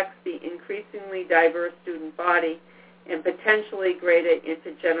reflects the increasingly diverse student body and potentially greater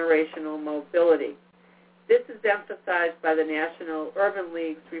intergenerational mobility. This is emphasized by the National Urban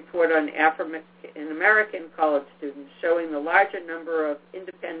League's report on African-American college students, showing the larger number of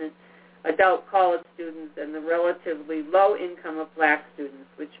independent adult college students and the relatively low income of black students,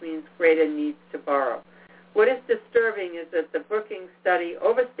 which means greater needs to borrow. What is disturbing is that the Brookings study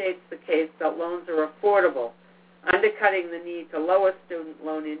overstates the case that loans are affordable, undercutting the need to lower student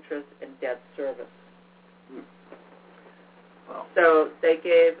loan interest and debt service. Wow. So they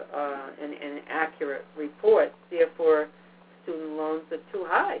gave an accurate report. Therefore, student loans are too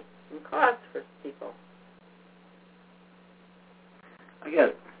high in cost for people. I get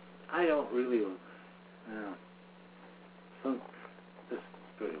it. I don't really, this is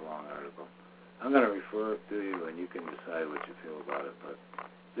a pretty long article. I'm going to refer it to you, and you can decide what you feel about it. But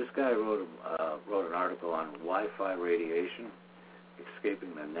this guy wrote an article on Wi-Fi radiation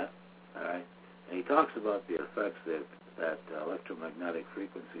escaping the net, all right? And he talks about the effects that electromagnetic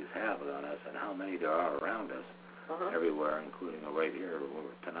frequencies have on us and how many there are around us everywhere, including right here.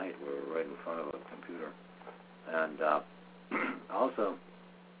 Tonight we're right in front of a computer. And also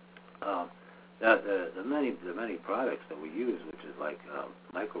the many products that we use, which is like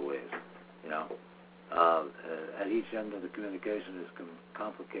microwaves, at each end of the communication is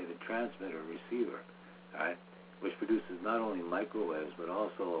complicated transmitter receiver, all right, which produces not only microwaves but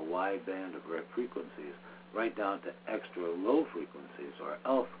also a wide band of frequencies, right down to extra low frequencies, or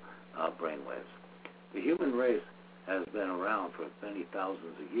ELF brainwaves. The human race has been around for many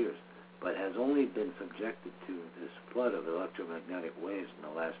thousands of years, but has only been subjected to this flood of electromagnetic waves in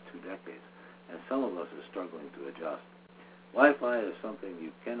the last 2 decades, and some of us are struggling to adjust. Wi-Fi is something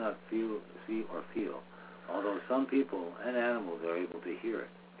you cannot see or feel, although some people and animals are able to hear it.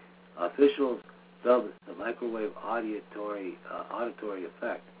 Officials dub the microwave auditory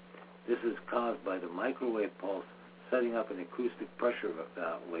effect. This is caused by the microwave pulse setting up an acoustic pressure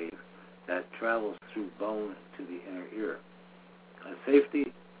wave that travels through bone to the inner ear.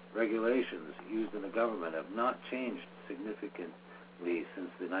 safety regulations used in the government have not changed significantly since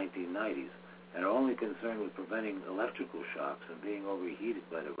the 1990s and are only concerned with preventing electrical shocks and being overheated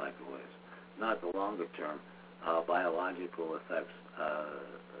by the microwaves, not the longer-term biological effects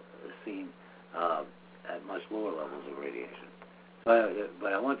seen at much lower levels of radiation. But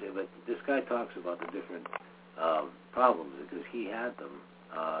this guy talks about the different problems because he had them.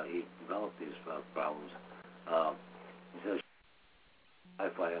 He developed these problems. He says,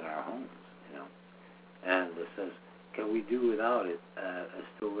 Wi-Fi in our homes, and it says, can we do without it and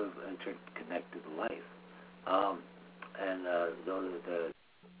still live interconnected life?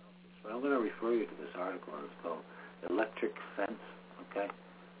 But I'm going to refer you to this article, and it's called Electric Sense, okay?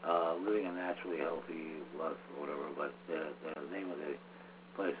 Living a naturally healthy life or whatever, but the name of the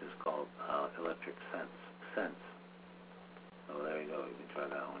place is called Electric Sense. Oh, there you go. You can try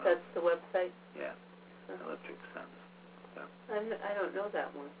that one out. That's the website? Yeah, Electric Sense. Yeah. I don't know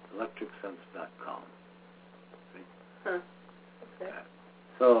that one. ElectricSense.com. Huh. Okay. Yeah.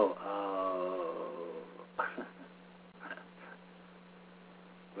 So,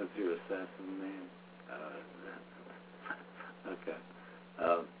 what's your assassin name? Okay.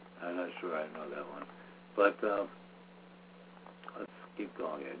 I'm not sure I know that one. But let's keep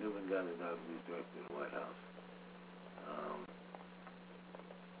going here. Newman got his nominated directly to the White House.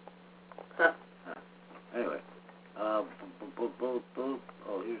 Anyway.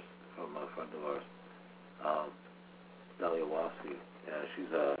 Here's from a friend of ours, Delia Wassi.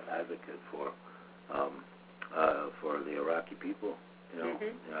 She's an advocate for the Iraqi people, in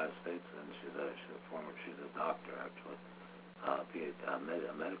the United States, and she's a doctor actually,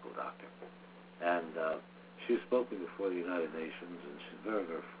 a medical doctor, and she's spoken before the United Nations, and she's very,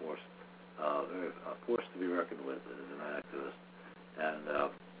 very forced to be reckoned with as an activist, and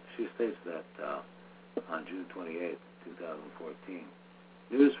she states that on June 28, 2014,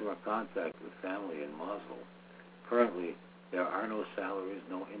 news from her contact with family in Mosul. Currently, there are no salaries,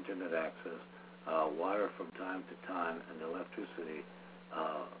 no internet access, water from time to time, and electricity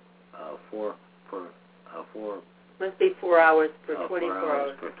must be 4 hours per 24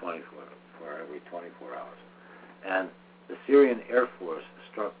 hours. For every 24 hours. And the Syrian Air Force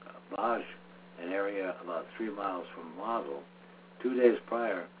struck Baj, an area about 3 miles from Mosul, 2 days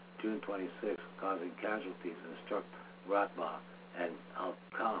prior, June 26, causing casualties, and struck Ratba and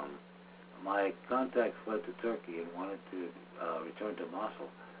Al-Qam. My contact fled to Turkey and wanted to return to Mosul,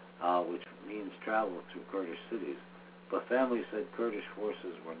 which means travel through Kurdish cities. But family said Kurdish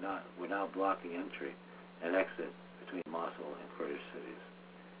forces were now blocking entry and exit between Mosul and Kurdish cities.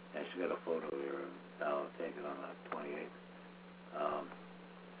 And she got a photo here taken on the 28th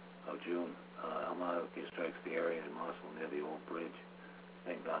of June. Al-Maliki strikes the area in Mosul near the old bridge.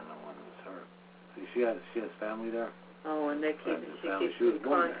 Thank God no one was hurt. See, she has family there. Oh, and they keep she was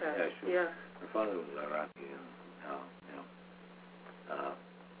born contact. there. Her father was Iraqi, and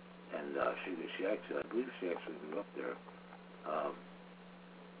she actually, I believe she actually grew up there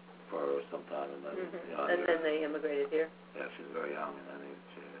for some time, and then and then they immigrated here. Yeah, she was very young, and then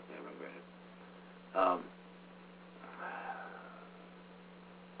she immigrated. I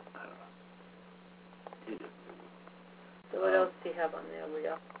don't know. So what else do you have on there,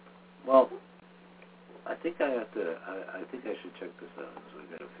 Leo? Well, I think I should check this out as we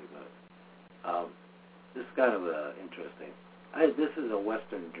got a few minutes. This is kind of interesting. This is a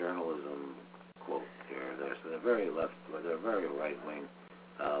Western journalism quote here. They're very left, or they're very right wing,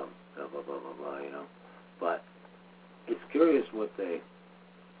 blah blah blah blah blah. But it's curious what they're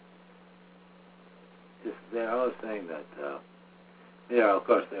always saying that. Of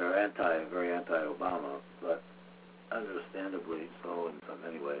course, they're very anti-Obama, but understandably so in so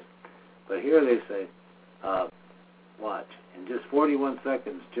many ways. But here they say, watch, in just 41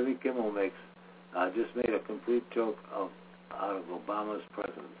 seconds, Jimmy Kimmel just made a complete joke out of Obama's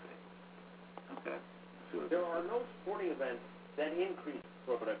presidency. Okay. There are no sporting events that increase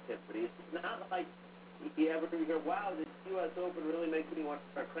productivity. It's not like you ever hear, wow, the U.S. Open really makes me want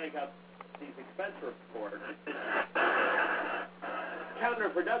to crank out these expense reports.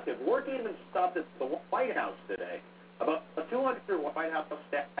 Counterproductive. Work even stopped at the White House today. About 200 White House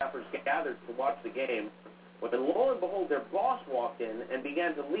staffers gathered to watch the game when, lo and behold, their boss walked in and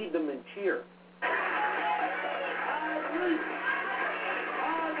began to lead them in cheer.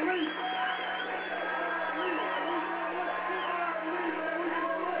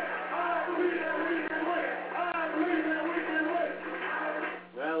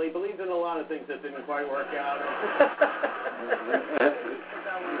 Well, he believed in a lot of things that didn't quite work out.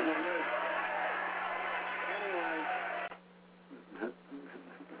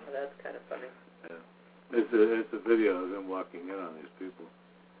 That's kind of funny. It's a video of them walking in on these people.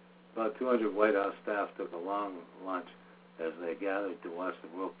 About 200 White House staff took a long lunch as they gathered to watch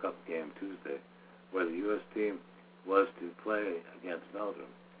the World Cup game Tuesday, where the U.S. team was to play against Belgium.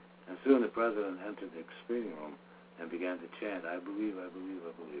 And soon the president entered the screening room and began to chant, "I believe, I believe,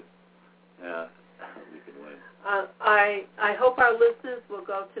 I believe." Yeah, we could win. I hope our listeners will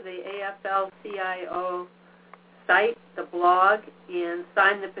go to the AFLCIO site, the blog, and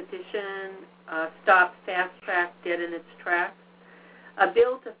sign the petition, Stop Fast Track Dead in its Tracks. A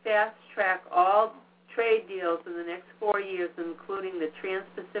bill to fast track all trade deals in the next 4 years, including the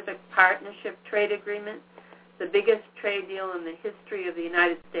Trans-Pacific Partnership Trade Agreement, the biggest trade deal in the history of the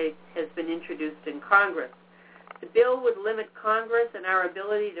United States, has been introduced in Congress. The bill would limit Congress and our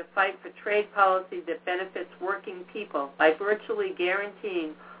ability to fight for trade policy that benefits working people by virtually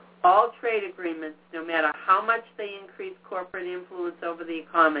guaranteeing all trade agreements, no matter how much they increase corporate influence over the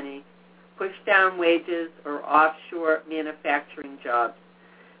economy, push down wages, or offshore manufacturing jobs.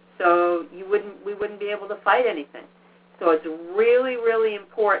 So we wouldn't be able to fight anything. So it's really, really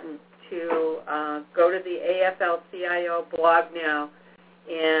important to go to the AFL-CIO blog now,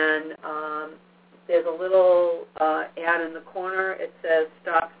 and there's a little ad in the corner. It says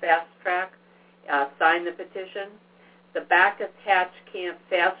Stop Fast Track, sign the petition. The back attached Camp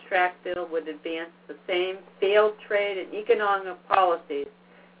Fast Track bill would advance the same failed trade and economic policies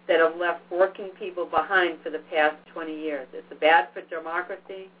that have left working people behind for the past 20 years. It's bad for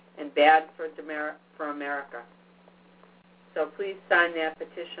democracy and bad for America. So please sign that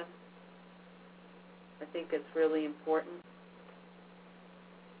petition. I think it's really important.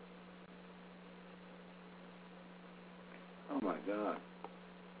 Oh, my God.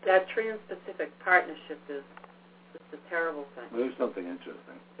 That Trans-Pacific Partnership is a terrible thing. Well, there's something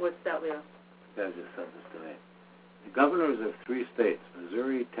interesting. What's that, Leo? The guy just said this to me. The governors of 3 states,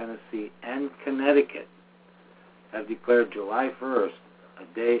 Missouri, Tennessee, and Connecticut, have declared July 1st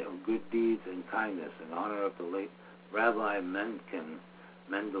a day of good deeds and kindness in honor of the late Rabbi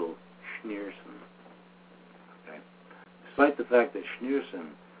Mendel Schneerson. Okay. Despite the fact that Schneerson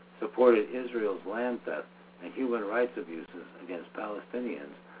supported Israel's land theft and human rights abuses against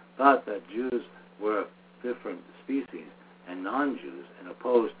Palestinians, thought that Jews were of different species and non-Jews, and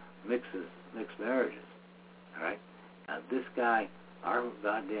opposed mixed marriages. All right? Now, this guy, our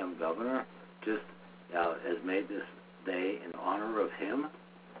goddamn governor, just has made this day in honor of him.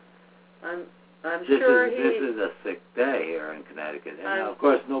 I'm sure this is a sick day here in Connecticut. And now, of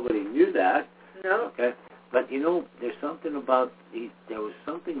course, nobody knew that. No. Okay? But, there's something about, there was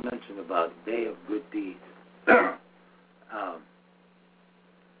something mentioned about Day of Good Deeds.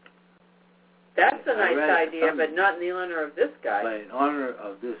 That's a nice idea, but not in the honor of this guy. But in honor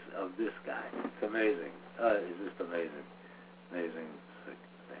of this guy. It's amazing. It's just amazing. Amazing sick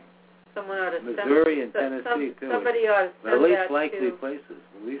thing. Someone ought to Missouri and Tennessee, too. Somebody ought to send the least that likely to... places.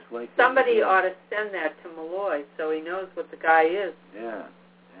 The least likely Somebody places. ought to send that to Malloy so he knows what the guy is. Yeah.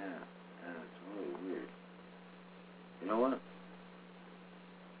 It's really weird. You know what?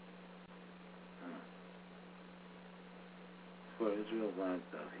 For Israel's land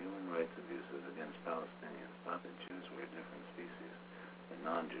theft, human rights abuses against Palestinians, thought that Jews were a different species than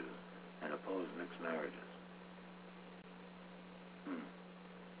non-Jews, and opposed mixed marriages.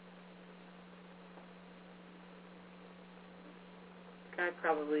 The guy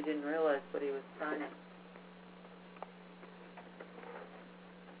probably didn't realize what he was signing.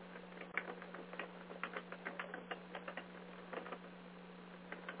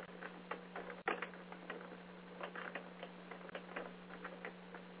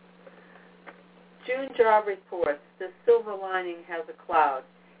 June job reports, the silver lining has a cloud.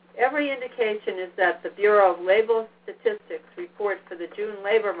 Every indication is that the Bureau of Labor Statistics report for the June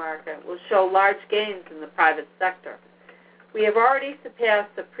labor market will show large gains in the private sector. We have already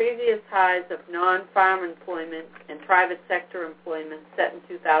surpassed the previous highs of non-farm employment and private sector employment set in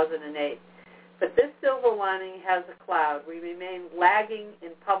 2008. But this silver lining has a cloud. We remain lagging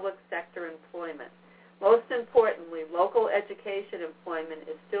in public sector employment. Most importantly, local education employment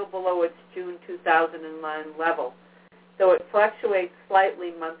is still below its June 2009 level. Though it fluctuates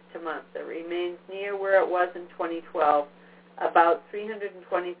slightly month to month, it remains near where it was in 2012, about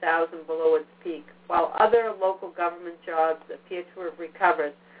 320,000 below its peak. While other local government jobs appear to have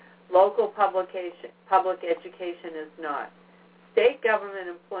recovered, local public education is not. State government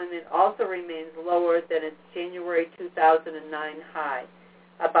employment also remains lower than its January 2009 high,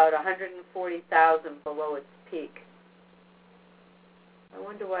 about 140,000 below its peak. I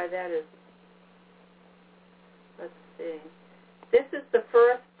wonder why that is. Let's see. This is the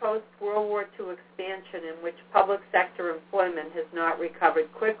first post-World War II expansion in which public sector employment has not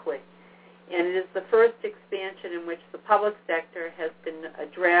recovered quickly. and it is the first expansion in which the public sector has been a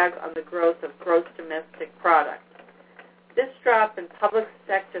drag on the growth of gross domestic product. This drop in public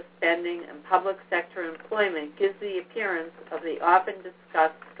sector spending and public sector employment gives the appearance of the often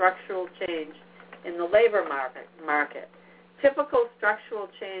discussed structural change in the labor market. Typical structural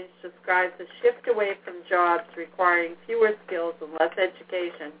change describes a shift away from jobs requiring fewer skills and less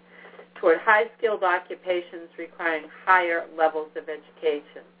education toward high-skilled occupations requiring higher levels of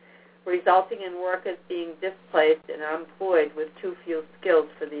education, resulting in workers being displaced and unemployed with too few skills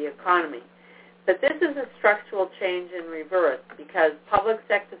for the economy. But this is a structural change in reverse because public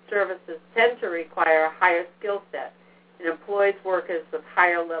sector services tend to require a higher skill set and employs workers with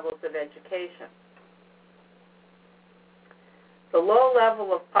higher levels of education. The low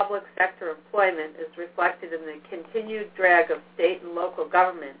level of public sector employment is reflected in the continued drag of state and local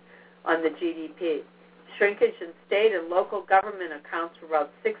government on the GDP. Shrinkage in state and local government accounts for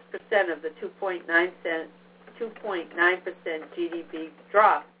about 6% of the 2.9% GDP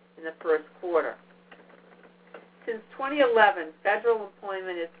drop in the first quarter. Since 2011, federal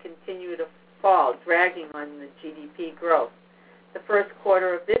employment has continued to fall, dragging on the GDP growth. The first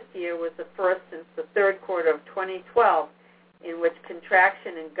quarter of this year was the first since the third quarter of 2012 in which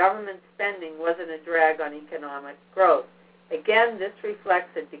contraction in government spending wasn't a drag on economic growth. Again, this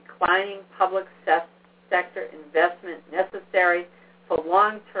reflects a declining public sector investment necessary for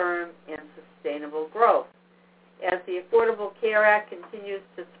long-term and sustainable growth. As the Affordable Care Act continues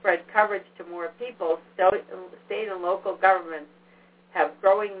to spread coverage to more people, state and local governments have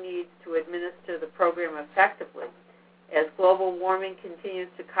growing needs to administer the program effectively. As global warming continues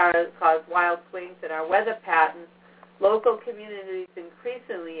to cause wild swings in our weather patterns, local communities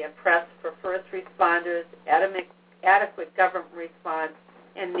increasingly are pressed for first responders, adequate government response,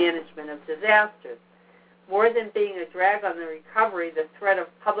 and management of disasters. More than being a drag on the recovery, the threat of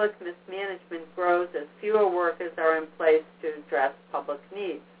public mismanagement grows as fewer workers are in place to address public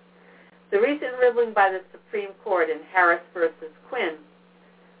needs. The recent ruling by the Supreme Court in Harris versus Quinn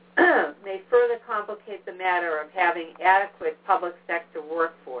may further complicate the matter of having adequate public sector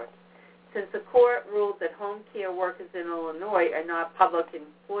workforce. Since the court ruled that home care workers in Illinois are not public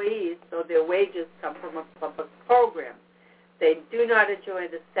employees, though their wages come from a public program, they do not enjoy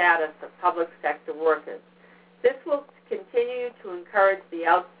the status of public sector workers. This will continue to encourage the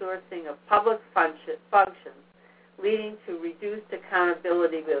outsourcing of public functions, leading to reduced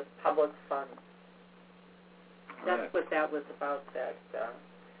accountability with public funds. That's what that was about, that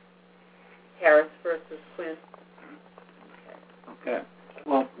Harris versus Quinn. Okay.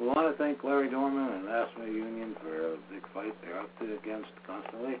 Well, we want to thank Larry Dorman and AFSCME Union for a big fight they're up to against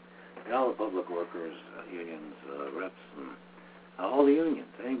constantly, and all the public workers, unions, reps, and all the unions,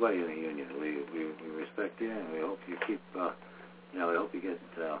 anybody in the union. We respect you, and we hope you keep, we hope you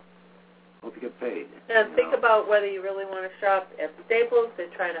get paid. Now, think about whether you really want to shop at Staples. They're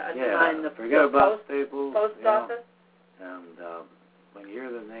trying to undermine the forget about Staples, post office. And when you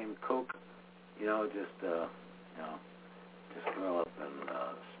hear the name Coke, just curl up and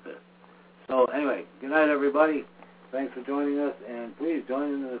spit. So anyway, good night, everybody. Thanks for joining us, and please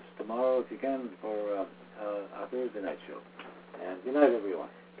join us tomorrow if you can for our Thursday night show. And good night, everyone.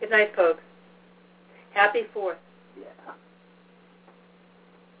 Good night, folks. Happy 4th. Yeah.